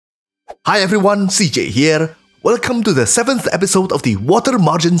Hi everyone, CJ here. Welcome to the 7th episode of the Water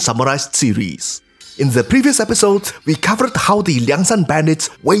Margin Summarised Series. In the previous episode, we covered how the Liangshan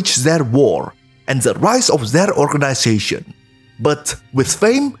bandits waged their war and the rise of their organization. But with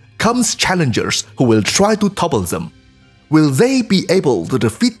fame comes challengers who will try to topple them. Will they be able to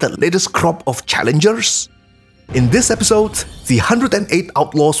defeat the latest crop of challengers? In this episode, the 108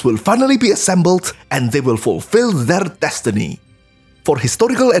 outlaws will finally be assembled and they will fulfill their destiny. For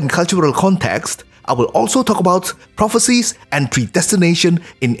historical and cultural context, I will also talk about prophecies and predestination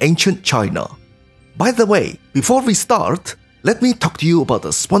in ancient China. By the way, before we start, let me talk to you about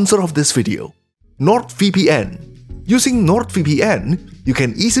the sponsor of this video, NordVPN. Using NordVPN, you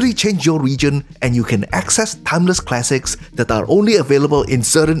can easily change your region and you can access timeless classics that are only available in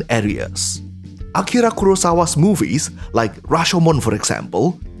certain areas. Akira Kurosawa's movies, like Rashomon for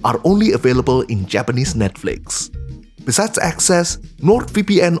example, are only available in Japanese Netflix. Besides access,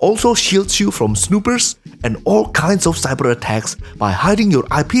 NordVPN also shields you from snoopers and all kinds of cyber attacks by hiding your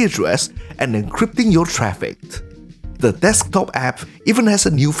IP address and encrypting your traffic. The desktop app even has a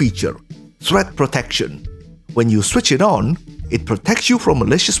new feature, Threat Protection. When you switch it on, it protects you from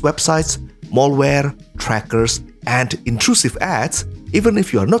malicious websites, malware, trackers, and intrusive ads even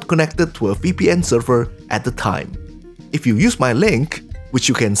if you are not connected to a VPN server at the time. If you use my link, which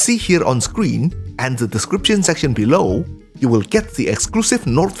you can see here on screen and the description section below, you will get the exclusive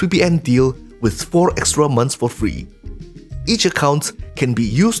NordVPN deal with 4 extra months for free. Each account can be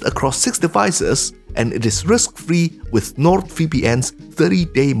used across 6 devices and it is risk-free with NordVPN's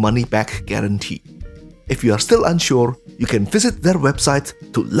 30-day money-back guarantee. If you are still unsure, you can visit their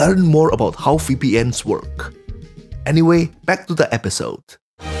website to learn more about how VPNs work. Anyway, back to the episode.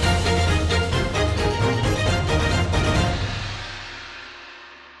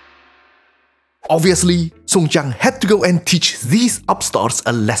 Obviously, Song Jiang had to go and teach these upstarts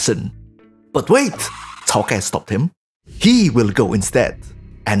a lesson. But wait, Cao Gai stopped him. He will go instead,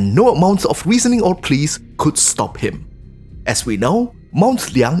 and no amount of reasoning or pleas could stop him. As we know,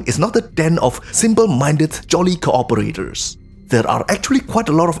 Mount Liang is not a den of simple-minded, jolly cooperators. There are actually quite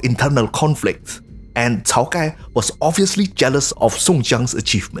a lot of internal conflict, and Cao Gai was obviously jealous of Song Jiang's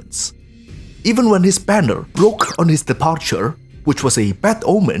achievements. Even when his banner broke on his departure, which was a bad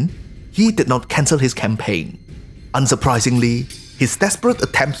omen, he did not cancel his campaign. Unsurprisingly, his desperate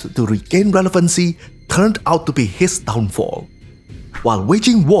attempts to regain relevancy turned out to be his downfall. While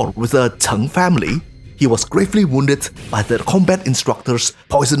waging war with the Cheng family, he was gravely wounded by their combat instructor's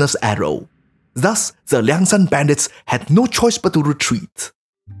poisonous arrow. Thus, the Liangshan bandits had no choice but to retreat.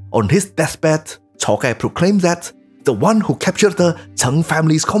 On his deathbed, Cao Gai proclaimed that the one who captured the Cheng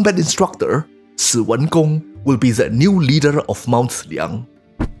family's combat instructor, Si Wenkong, will be the new leader of Mount Liang.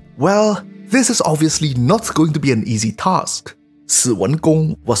 Well, this is obviously not going to be an easy task. Si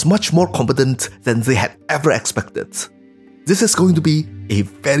Wenkong was much more competent than they had ever expected. This is going to be a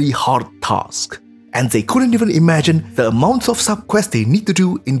very hard task, and they couldn't even imagine the amounts of sub-quests they need to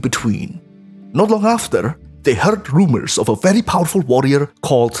do in between. Not long after, they heard rumors of a very powerful warrior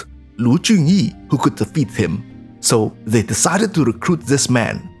called Lu Junyi who could defeat him, so they decided to recruit this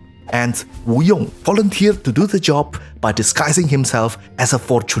man. And Wu Yong volunteered to do the job by disguising himself as a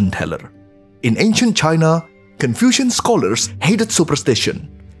fortune teller. In ancient China, Confucian scholars hated superstition,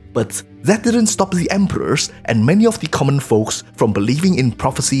 but that didn't stop the emperors and many of the common folks from believing in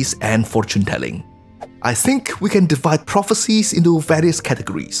prophecies and fortune telling. I think we can divide prophecies into various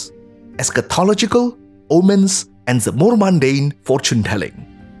categories: eschatological, omens, and the more mundane fortune telling.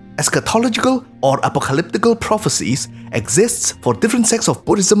 Eschatological or apocalyptical prophecies exists for different sects of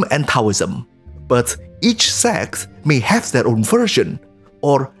Buddhism and Taoism, but each sect may have their own version,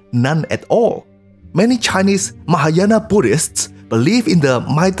 or none at all. Many Chinese Mahayana Buddhists believe in the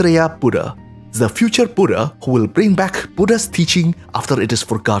Maitreya Buddha, the future Buddha who will bring back Buddha's teaching after it is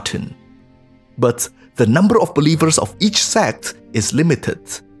forgotten. But the number of believers of each sect is limited.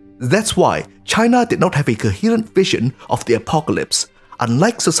 That's why China did not have a coherent vision of the apocalypse,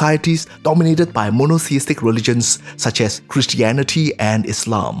 unlike societies dominated by monotheistic religions such as Christianity and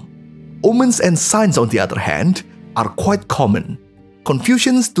Islam. Omens and signs, on the other hand, are quite common.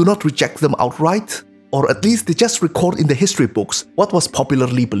 Confucians do not reject them outright, or at least they just record in the history books what was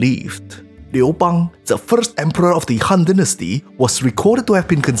popularly believed. Liu Bang, the first emperor of the Han Dynasty, was recorded to have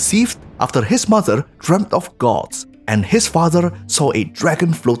been conceived after his mother dreamt of gods, and his father saw a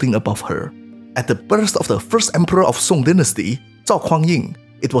dragon floating above her. At the birth of the first emperor of Song Dynasty, Kuanyin,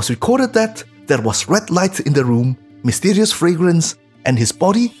 it was recorded that there was red light in the room, mysterious fragrance, and his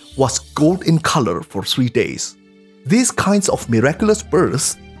body was gold in color for 3 days. These kinds of miraculous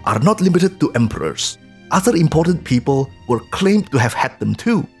births are not limited to emperors. Other important people were claimed to have had them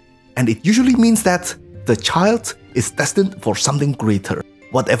too, and it usually means that the child is destined for something greater,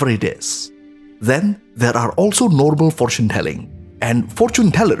 whatever it is. Then there are also normal fortune telling, and fortune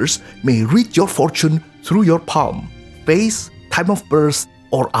tellers may read your fortune through your palm, face, time of birth,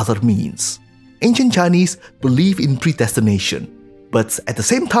 or other means. Ancient Chinese believe in predestination, but at the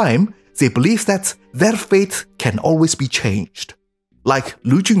same time, they believe that their fate can always be changed. Like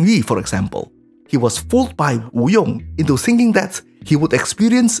Lu Junyi, for example. He was fooled by Wu Yong into thinking that he would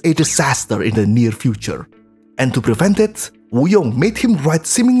experience a disaster in the near future. And to prevent it, Wu Yong made him write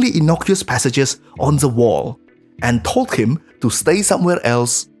seemingly innocuous passages on the wall and told him to stay somewhere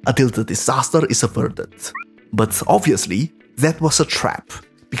else until the disaster is averted. But obviously, that was a trap,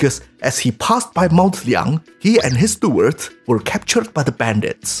 because as he passed by Mount Liang, he and his steward were captured by the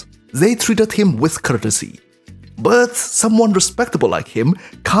bandits. They treated him with courtesy. But someone respectable like him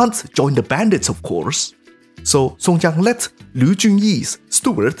can't join the bandits, of course. So Song Jiang let Lu Junyi's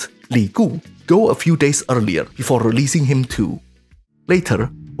steward, Li Gu, go a few days earlier before releasing him too. Later,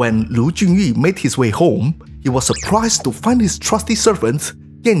 when Lu Junyi made his way home, he was surprised to find his trusty servant,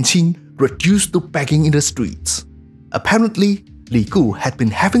 Yan Qing, reduced to begging in the streets. Apparently, Li Gu had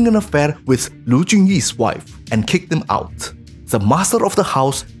been having an affair with Lu Junyi's wife and kicked him out. The master of the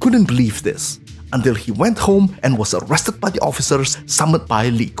house couldn't believe this, until he went home and was arrested by the officers summoned by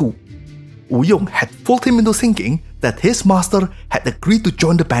Li Gu. Wu Yong had fooled him into thinking that his master had agreed to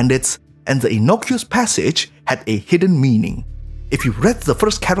join the bandits, and the innocuous passage had a hidden meaning. If you read the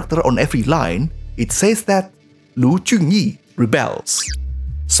first character on every line, it says that Lu Junyi rebels.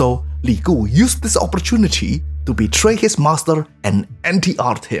 So Li Gu used this opportunity to betray his master and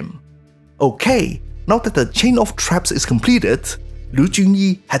anti-art him. Okay, now that the chain of traps is completed, Lu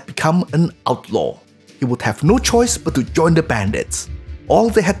Junyi had become an outlaw. He would have no choice but to join the bandits. All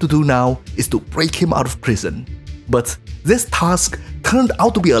they had to do now is to break him out of prison. But this task turned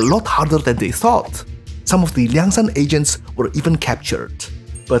out to be a lot harder than they thought. Some of the Liangshan agents were even captured.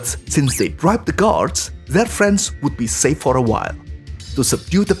 But since they bribed the guards, their friends would be safe for a while. To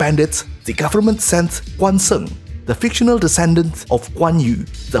subdue the bandits, the government sent Guanzheng, the fictional descendant of Kuanyin,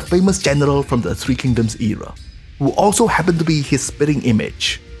 the famous general from the Three Kingdoms era, who also happened to be his spitting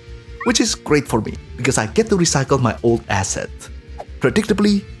image. Which is great for me, because I get to recycle my old asset.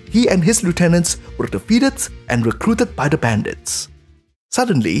 Predictably, he and his lieutenants were defeated and recruited by the bandits.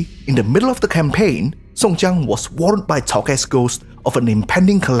 Suddenly, in the middle of the campaign, Song Jiang was warned by Cao Gai's ghost of an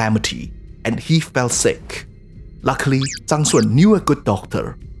impending calamity, and he fell sick. Luckily, Zhang Sun knew a good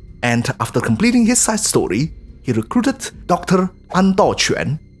doctor, and after completing his side story, he recruited Dr. An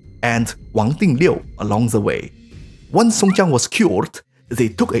Daoquan and Wang Dingliu along the way. Once Song Jiang was cured, they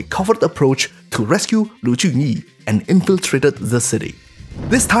took a covert approach to rescue Lu Junyi and infiltrated the city.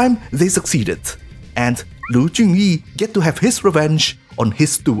 This time, they succeeded, and Lu Junyi get to have his revenge on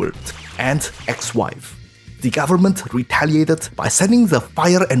his steward and ex-wife. The government retaliated by sending the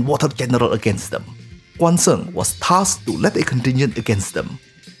fire and water general against them. Guanzheng was tasked to lead a contingent against them,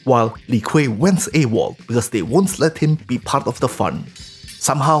 while Li Kui went AWOL because they won't let him be part of the fun.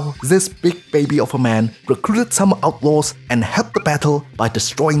 Somehow, this big baby of a man recruited some outlaws and helped the battle by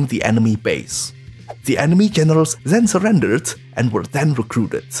destroying the enemy base. The enemy generals then surrendered and were then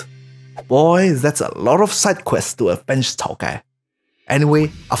recruited. Boy, that's a lot of side quests to avenge Cao Gai.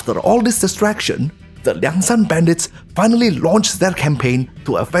 Anyway, after all this distraction, the Liangshan bandits finally launched their campaign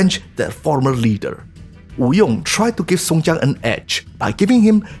to avenge their former leader. Wu Yong tried to give Song Jiang an edge by giving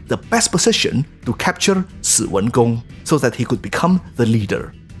him the best position to capture Si Wengong so that he could become the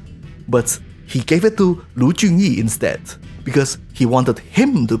leader. But he gave it to Lu Junyi instead, because he wanted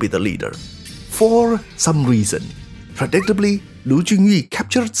him to be the leader. For some reason. Predictably, Lu Junyi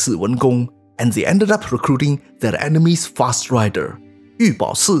captured Si Wengong, and they ended up recruiting their enemy's fast rider, Yu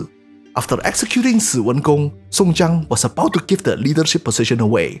Baosi. After executing Si Wengong, Song Jiang was about to give the leadership position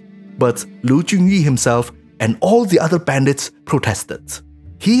away, but Lu Junyi himself and all the other bandits protested.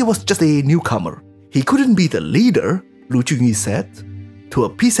 He was just a newcomer. He couldn't be the leader, Lu Junyi said. To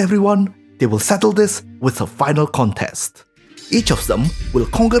appease everyone, they will settle this with a final contest. Each of them will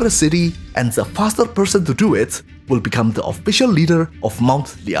conquer a city, and the faster person to do it will become the official leader of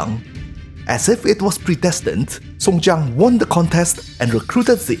Mount Liang. As if it was predestined, Song Jiang won the contest and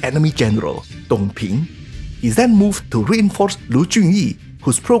recruited the enemy general, Dong Ping. He then moved to reinforce Lu Junyi,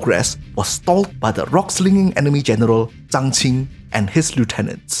 whose progress was stalled by the rock-slinging enemy general Zhang Qing and his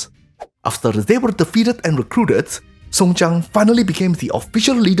lieutenants. After they were defeated and recruited, Song Jiang finally became the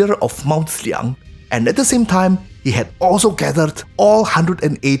official leader of Mount Liang, and at the same time, he had also gathered all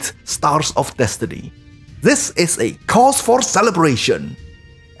 108 Stars of Destiny. This is a cause for celebration!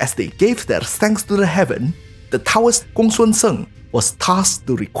 As they gave their thanks to the heaven, the Taoist Gongsun Seng was tasked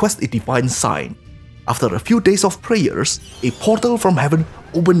to request a divine sign. After a few days of prayers, a portal from heaven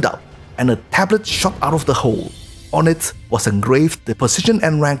opened up and a tablet shot out of the hole. On it was engraved the position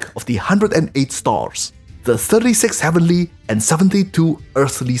and rank of the 108 stars, the 36 heavenly and 72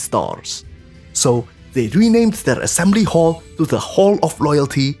 earthly stars. So they renamed their assembly hall to the Hall of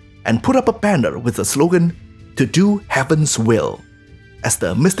Loyalty and put up a banner with the slogan, "To do heaven's will." As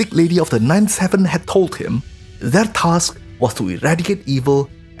the mystic lady of the ninth heaven had told him, their task was to eradicate evil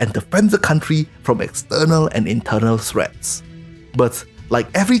and defend the country from external and internal threats. But like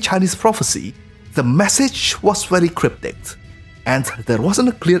every Chinese prophecy, the message was very cryptic, and there wasn't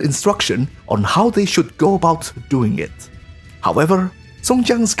a clear instruction on how they should go about doing it. However, Song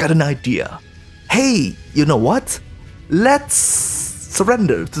Jiang's got an idea. Hey, you know what? Let's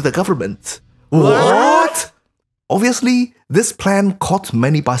surrender to the government. What? Obviously, this plan caught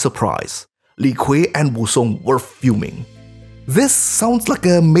many by surprise. Li Kui and Wu Song were fuming. This sounds like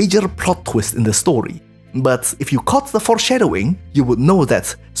a major plot twist in the story, but if you caught the foreshadowing, you would know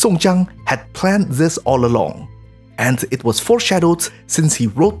that Song Jiang had planned this all along, and it was foreshadowed since he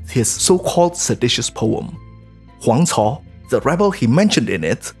wrote his so-called seditious poem. Huang Cao, the rebel he mentioned in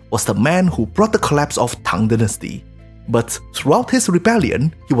it, was the man who brought the collapse of Tang Dynasty. But throughout his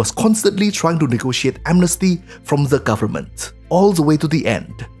rebellion, he was constantly trying to negotiate amnesty from the government, all the way to the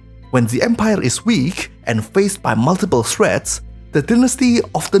end. When the empire is weak and faced by multiple threats, the dynasty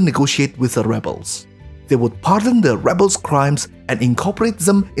often negotiate with the rebels. They would pardon the rebels' crimes and incorporate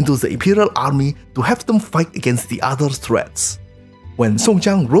them into the imperial army to have them fight against the other threats. When Song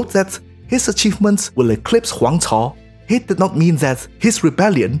Jiang wrote that his achievements will eclipse Huang Cao, he did not mean that his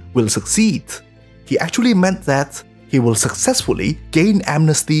rebellion will succeed. He actually meant that he will successfully gain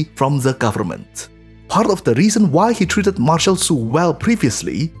amnesty from the government. Part of the reason why he treated Marshal Su well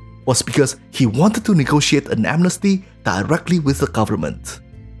previously was because he wanted to negotiate an amnesty directly with the government.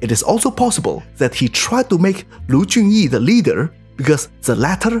 It is also possible that he tried to make Lu Junyi the leader because the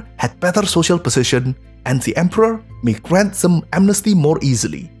latter had better social position and the emperor may grant some amnesty more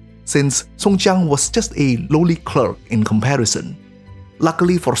easily, since Song Jiang was just a lowly clerk in comparison.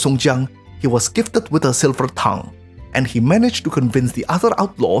 Luckily for Song Jiang, he was gifted with a silver tongue, and he managed to convince the other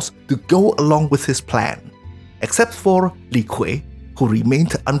outlaws to go along with his plan, except for Li Kui, who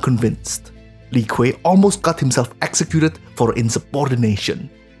remained unconvinced. Li Kui almost got himself executed for insubordination.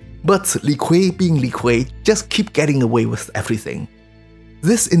 But Li Kui being Li Kui just keep getting away with everything.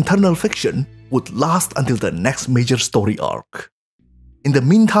 This internal fiction would last until the next major story arc. In the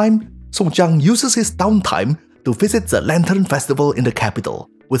meantime, Song Jiang uses his downtime to visit the Lantern Festival in the capital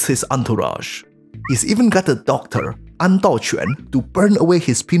with his entourage. He's even got a doctor, An Daoquan, to burn away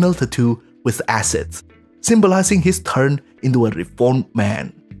his penal tattoo with acid, symbolizing his turn into a reformed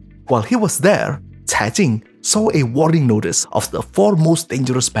man. While he was there, Cai Jing saw a warning notice of the 4 most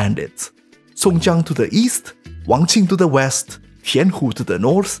dangerous bandits: Song Jiang to the east, Wang Qing to the west, Tian Hu to the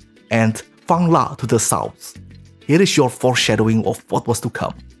north, and Fang La to the south. Here is your foreshadowing of what was to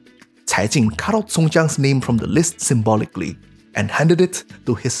come. Cai Jing cut out Song Jiang's name from the list symbolically and handed it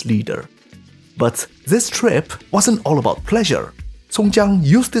to his leader. But this trip wasn't all about pleasure. Song Jiang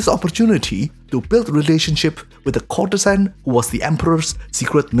used this opportunity to build a relationship with a courtesan who was the emperor's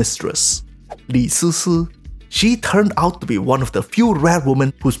secret mistress, Li Sisi. She turned out to be one of the few rare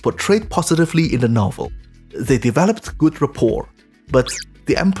women who's portrayed positively in the novel. They developed good rapport, but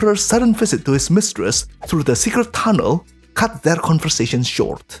the emperor's sudden visit to his mistress through the secret tunnel cut their conversation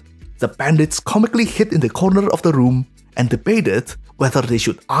short. The bandits comically hid in the corner of the room and debated whether they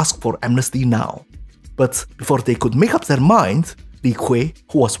should ask for amnesty now. But before they could make up their mind, Li Kui,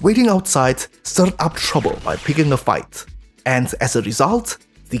 who was waiting outside, stirred up trouble by picking a fight. And as a result,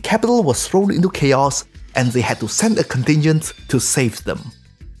 the capital was thrown into chaos and they had to send a contingent to save them.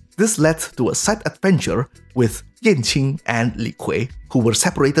 This led to a side adventure with Yanqing and Li Kui, who were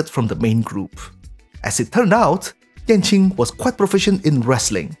separated from the main group. As it turned out, Yanqing was quite proficient in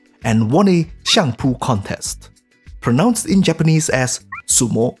wrestling and won a Xiangpu contest, pronounced in Japanese as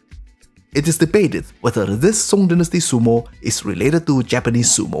sumo. It is debated whether this Song Dynasty sumo is related to Japanese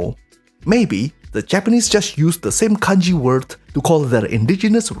sumo. Maybe the Japanese just used the same kanji word to call their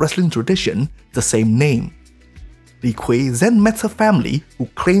indigenous wrestling tradition the same name. Li Kui then met her family, who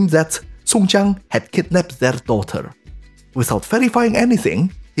claimed that Song Jiang had kidnapped their daughter. Without verifying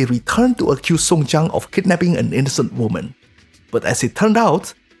anything, he returned to accuse Song Jiang of kidnapping an innocent woman. But as it turned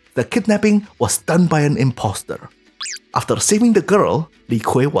out, the kidnapping was done by an imposter. After saving the girl, Li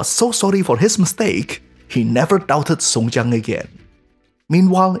Kui was so sorry for his mistake, he never doubted Song Jiang again.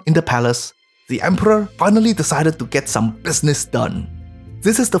 Meanwhile, in the palace, the emperor finally decided to get some business done.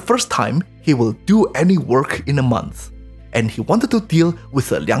 This is the first time he will do any work in a month. and he wanted to deal with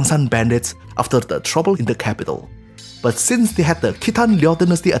the Liangshan bandits after the trouble in the capital. But since they had the Khitan Liao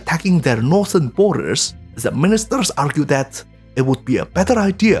dynasty attacking their northern borders, the ministers argued that it would be a better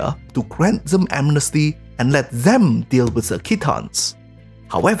idea to grant them amnesty and let them deal with the Khitans.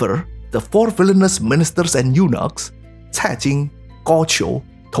 However, the 4 villainous ministers and eunuchs, Cai Jing, Gao Qiu,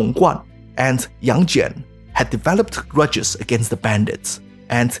 Tong Guan, and Yang Jian, had developed grudges against the bandits,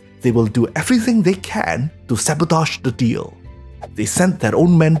 and they will do everything they can to sabotage the deal. They sent their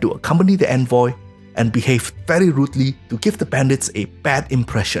own men to accompany the envoy and behaved very rudely to give the bandits a bad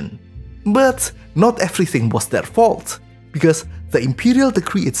impression. But not everything was their fault, because the imperial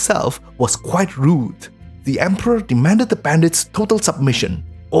decree itself was quite rude. The emperor demanded the bandits' total submission,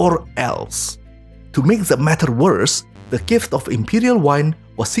 or else. To make the matter worse, the gift of imperial wine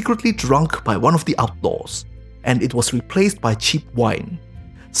was secretly drunk by one of the outlaws, and it was replaced by cheap wine.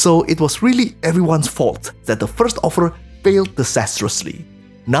 So it was really everyone's fault that the first offer failed disastrously.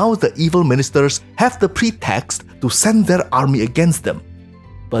 Now the evil ministers have the pretext to send their army against them.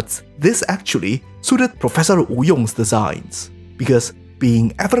 But this actually suited Professor Wu Yong's designs, because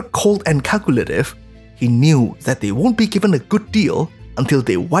being ever cold and calculative, he knew that they won't be given a good deal until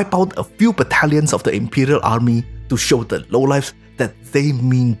they wipe out a few battalions of the imperial army to show the lowlifes that they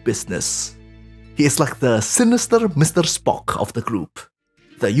mean business. He is like the sinister Mr. Spock of the group.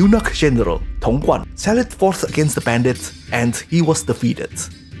 The eunuch general, Tong Guan, sallied forth against the bandits, and he was defeated.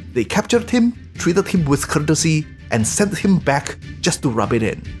 They captured him, treated him with courtesy, and sent him back just to rub it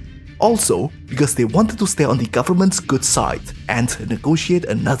in. Also, because they wanted to stay on the government's good side and negotiate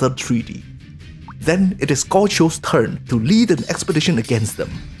another treaty. Then it is Gao Qiu's turn to lead an expedition against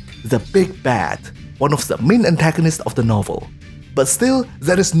them. The Big Bad, one of the main antagonists of the novel. But still,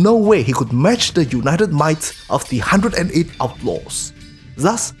 there is no way he could match the united might of the 108 outlaws.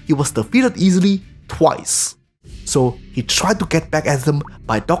 Thus, he was defeated easily twice. So he tried to get back at them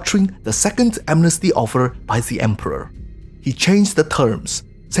by doctoring the second amnesty offer by the emperor. He changed the terms,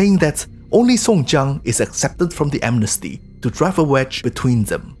 saying that only Song Jiang is accepted from the amnesty to drive a wedge between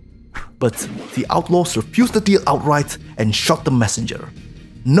them. But the outlaws refused the deal outright and shot the messenger.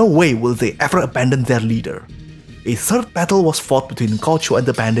 No way will they ever abandon their leader. A third battle was fought between Gao Qiu and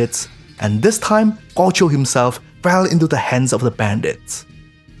the bandits, and this time Gao Qiu himself fell into the hands of the bandits.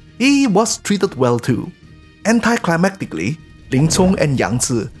 He was treated well too. Anticlimactically, Ling Cong and Yang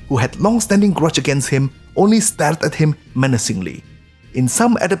Zi, who had long-standing grudge against him, only stared at him menacingly. In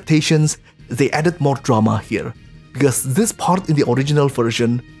some adaptations, they added more drama here, because this part in the original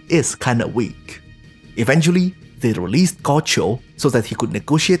version is kinda weak. Eventually, they released Gao Qiu so that he could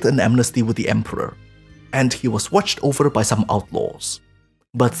negotiate an amnesty with the emperor, and he was watched over by some outlaws.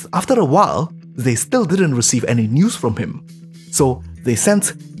 But after a while, they still didn't receive any news from him. So they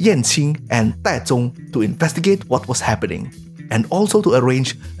sent Yan Qing and Dai Zong to investigate what was happening, and also to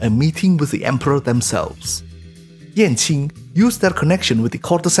arrange a meeting with the emperor themselves. Yan Qing used their connection with the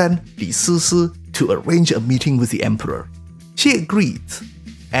courtesan Li Sisi to arrange a meeting with the emperor. She agreed,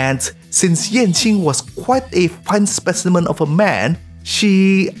 and since Yan Qing was quite a fine specimen of a man,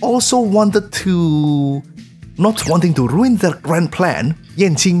 she also wanted to... Not wanting to ruin their grand plan,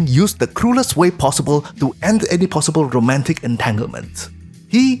 Yan Qing used the cruelest way possible to end any possible romantic entanglement.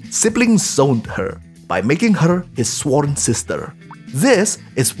 He sibling zoned her by making her his sworn sister. This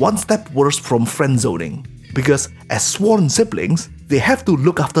is one step worse from friend zoning, because as sworn siblings, they have to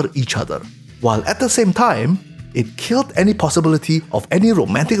look after each other, while at the same time, it killed any possibility of any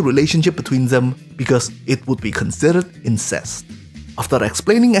romantic relationship between them because it would be considered incest. After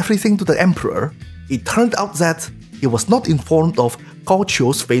explaining everything to the emperor, it turned out that he was not informed of Gao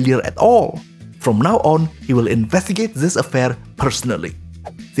Qiu's failure at all. From now on, he will investigate this affair personally.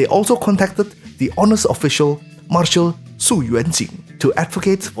 They also contacted the honors official, Marshal Su Yuanjing, to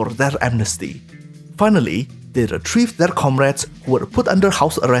advocate for their amnesty. Finally, they retrieved their comrades who were put under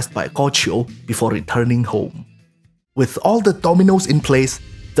house arrest by Gao Qiu before returning home. With all the dominoes in place,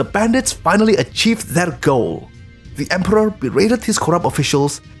 the bandits finally achieved their goal. The emperor berated his corrupt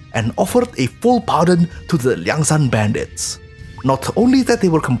officials and offered a full pardon to the Liangshan bandits. Not only that they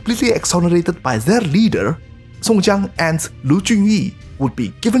were completely exonerated by their leader, Song Jiang and Lu Junyi would be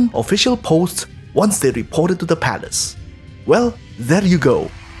given official posts once they reported to the palace. Well, there you go.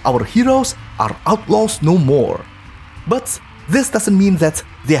 Our heroes are outlaws no more. But this doesn't mean that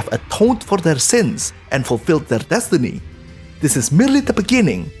they have atoned for their sins and fulfilled their destiny. This is merely the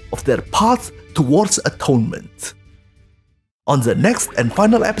beginning of their path towards atonement. On the next and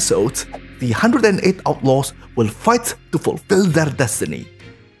final episode, the 108 outlaws will fight to fulfill their destiny.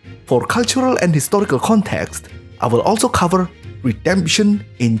 For cultural and historical context, I will also cover redemption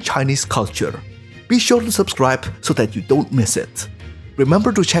in Chinese culture, be sure to subscribe so that you don't miss it.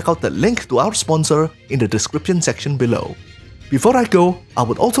 Remember to check out the link to our sponsor in the description section below. Before I go, I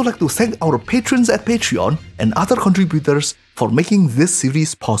would also like to thank our patrons at Patreon and other contributors for making this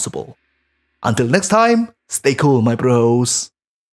series possible. Until next time, stay cool, my bros.